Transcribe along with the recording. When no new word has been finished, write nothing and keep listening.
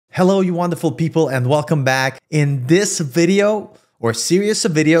Hello, you wonderful people, and welcome back. In this video or series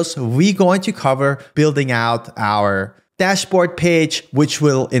of videos, we're going to cover building out our dashboard page, which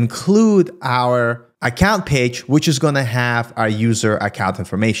will include our account page, which is going to have our user account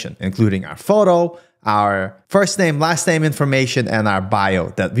information, including our photo, our first name, last name information, and our bio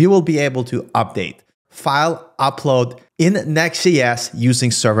that we will be able to update, file, upload in Next.js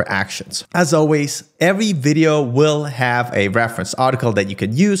using server actions. As always, every video will have a reference article that you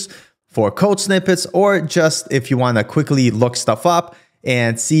can use for code snippets, or just if you want to quickly look stuff up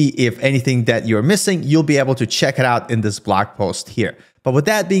and see if anything that you're missing, you'll be able to check it out in this blog post here. But with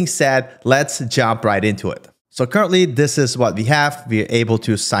that being said, let's jump right into it. So currently, this is what we have. We're able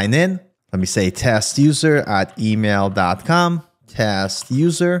to sign in. Let me say test user at email.com, test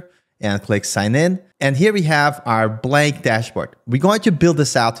user, and click sign in. And here we have our blank dashboard. We're going to build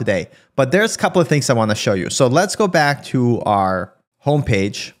this out today, but there's a couple of things I want to show you. So let's go back to our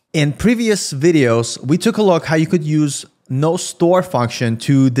homepage. In previous videos, we took a look how you could use no store function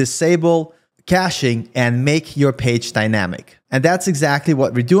to disable caching and make your page dynamic. And that's exactly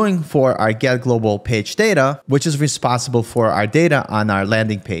what we're doing for our get global page data, which is responsible for our data on our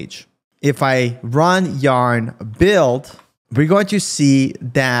landing page. If I run yarn build, we're going to see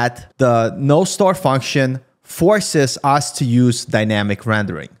that the no store function forces us to use dynamic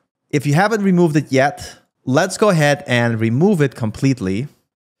rendering. If you haven't removed it yet, let's go ahead and remove it completely.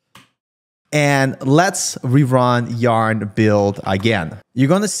 And let's rerun yarn build again. You're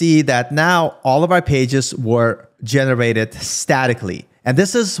going to see that now all of our pages were generated statically. And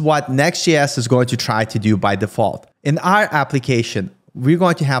this is what Next.js is going to try to do by default. In our application, we're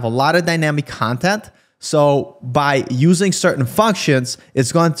going to have a lot of dynamic content. So by using certain functions,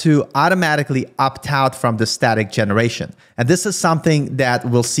 it's going to automatically opt out from the static generation. And this is something that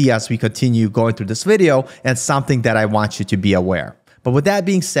we'll see as we continue going through this video, and something that I want you to be aware. But with that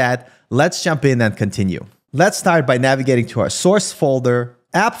being said, let's jump in and continue. Let's start by navigating to our source folder,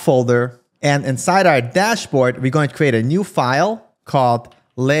 app folder, and inside our dashboard, we're going to create a new file called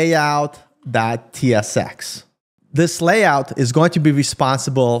layout.tsx. This layout is going to be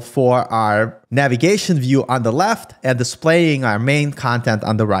responsible for our navigation view on the left and displaying our main content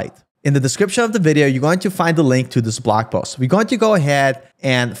on the right. In the description of the video, you're going to find the link to this blog post. We're going to go ahead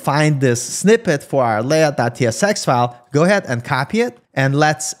and find this snippet for our layout.tsx file. Go ahead and copy it, and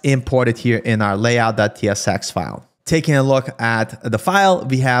let's import it here in our layout.tsx file. Taking a look at the file,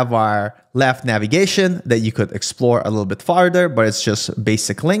 we have our left navigation that you could explore a little bit farther, but it's just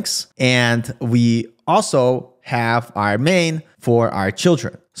basic links. And we also have our main for our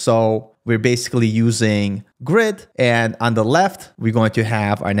children. So we're basically using grid, and on the left, we're going to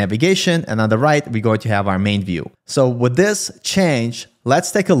have our navigation, and on the right, we're going to have our main view. So with this change,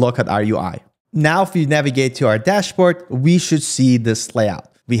 let's take a look at our UI. Now, if we navigate to our dashboard, we should see this layout.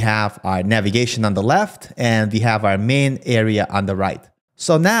 We have our navigation on the left, and we have our main area on the right.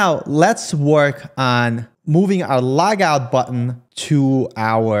 So now let's work on moving our logout button to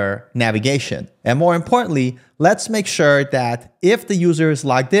our navigation. And more importantly, let's make sure that if the user is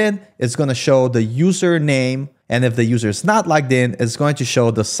logged in, it's going to show the username. And if the user is not logged in, it's going to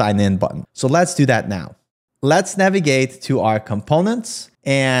show the sign in button. So let's do that now. Let's navigate to our components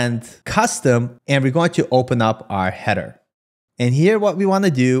and custom, and we're going to open up our header. And here what we want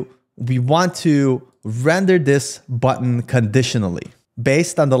to do, we want to render this button conditionally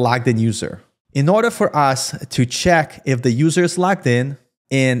based on the logged in user. In order for us to check if the user is logged in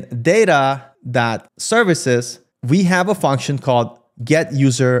data.services, we have a function called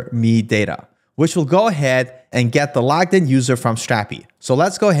getUserMeData, which will go ahead and get the logged in user from Strapi. So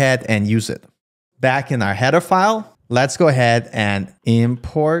let's go ahead and use it. Back in our header file, let's go ahead and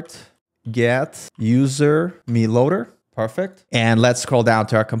import getUserMeLoader. Perfect. And let's scroll down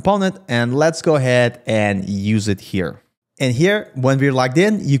to our component, and let's go ahead and use it here. And here, when we're logged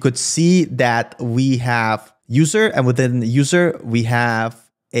in, you could see that we have user, and within the user, we have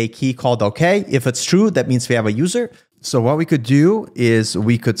a key called OK. If it's true, that means we have a user. So what we could do is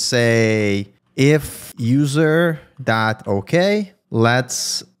we could say if user.OK,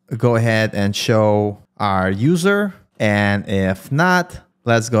 let's go ahead and show our user. And if not,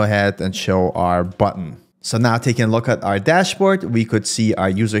 let's go ahead and show our button. So now taking a look at our dashboard, we could see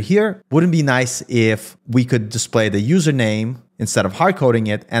our user here. Wouldn't be nice if we could display the username instead of hard coding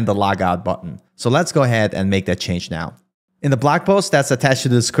it and the logout button. So let's go ahead and make that change now. In the blog post that's attached to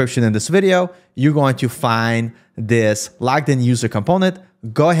the description in this video, you're going to find this logged in user component.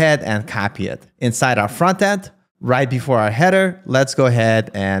 Go ahead and copy it. Inside our front end, right before our header, let's go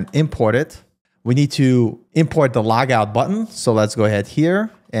ahead and import it. We need to import the logout button. So let's go ahead here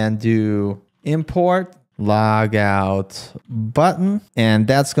and do import logout button, and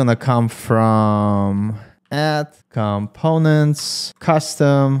that's gonna come from at components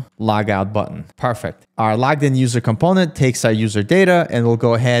custom logout button. Perfect. Our logged in user component takes our user data and will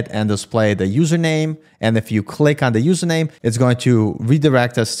go ahead and display the username. And if you click on the username, it's going to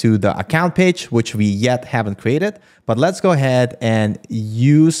redirect us to the account page, which we yet haven't created. But let's go ahead and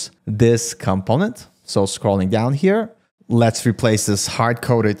use this component. So scrolling down here, let's replace this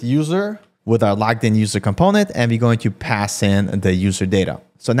hard-coded user with our logged in user component, and we're going to pass in the user data.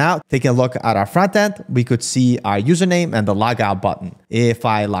 So now taking a look at our front end, we could see our username and the logout button. If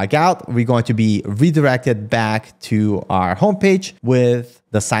I log out, we're going to be redirected back to our homepage with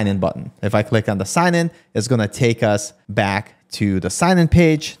the sign in button. If I click on the sign in, it's going to take us back to the sign in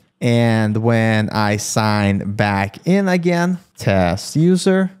page. And when I sign back in again, test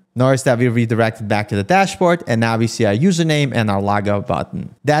user, notice that we redirected back to the dashboard, and now we see our username and our logout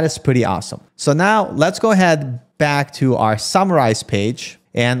button. That is pretty awesome. So now let's go ahead back to our summarize page,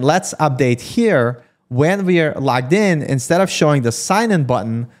 and let's update here. When we are logged in, instead of showing the sign in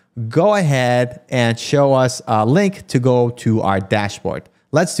button, go ahead and show us a link to go to our dashboard.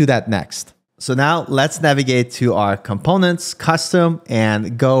 Let's do that next. So now let's navigate to our components, custom,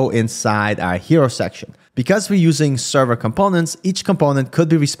 and go inside our hero section. Because we're using server components, each component could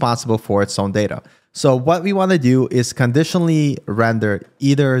be responsible for its own data. So what we want to do is conditionally render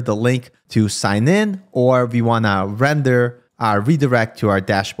either the link to sign in, or we want to render our redirect to our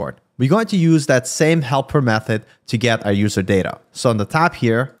dashboard. We're going to use that same helper method to get our user data. So on the top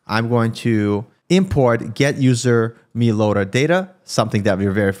here, I'm going to import get user me loader data, something that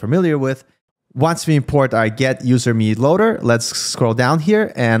we're very familiar with. Once we import our get user me loader, let's scroll down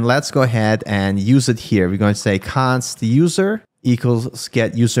here and let's go ahead and use it here. We're going to say const user equals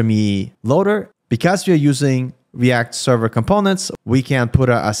get user me loader. Because we're using React server components, we can put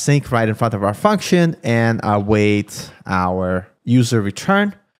a sync right in front of our function and await our user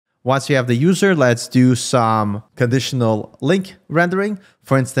return. Once we have the user, let's do some conditional link rendering.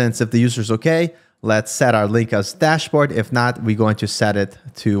 For instance, if the user is okay, let's set our link as dashboard. If not, we're going to set it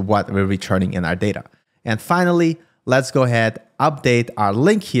to what we're returning in our data. And finally, let's go ahead, update our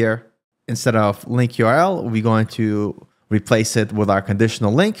link here. Instead of link URL, we're going to replace it with our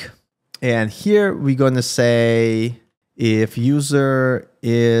conditional link. And here we're going to say, if user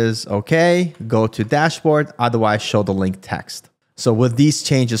is okay, go to dashboard, otherwise show the link text. So with these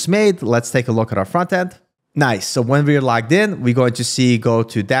changes made, let's take a look at our front end. Nice. So when we're logged in, we're going to see go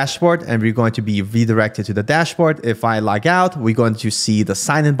to dashboard, and we're going to be redirected to the dashboard. If I log out, we're going to see the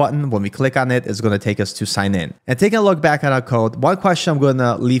sign in button. When we click on it, it's going to take us to sign in. And taking a look back at our code, one question I'm going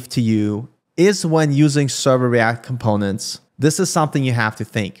to leave to you is, when using server React components, this is something you have to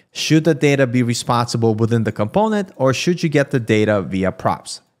think. Should the data be responsible within the component, or should you get the data via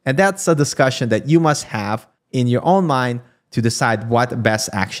props? And that's a discussion that you must have in your own mind to decide what best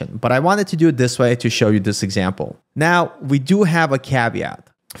action. But I wanted to do it this way to show you this example. Now, we do have a caveat.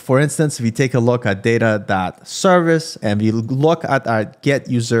 For instance, if we take a look at data.service and we look at our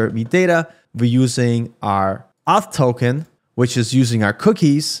get user me data, we're using our auth token, which is using our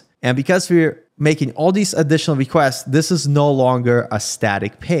cookies. And because we're making all these additional requests, this is no longer a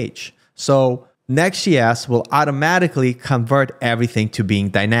static page. So Next.js will automatically convert everything to being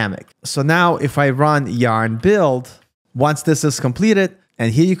dynamic. So now if I run yarn build, once this is completed,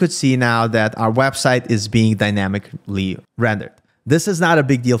 and here you could see now that our website is being dynamically rendered. This is not a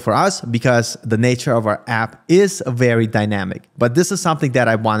big deal for us because the nature of our app is very dynamic, but this is something that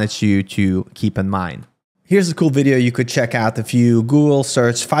I wanted you to keep in mind. Here's a cool video you could check out. If you Google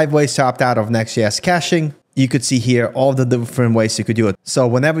search 5 ways to opt out of Next.js caching, you could see here all the different ways you could do it. So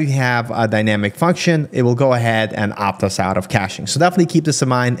whenever you have a dynamic function, it will go ahead and opt us out of caching. So definitely keep this in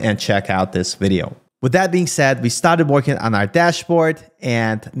mind and check out this video. With that being said, we started working on our dashboard,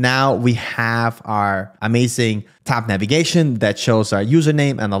 and now we have our amazing top navigation that shows our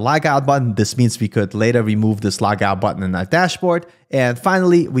username and the logout button. This means we could later remove this logout button in our dashboard. And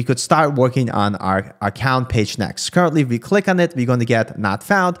finally, we could start working on our account page next. Currently, if we click on it, we're going to get not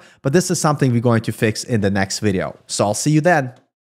found, but this is something we're going to fix in the next video. So I'll see you then.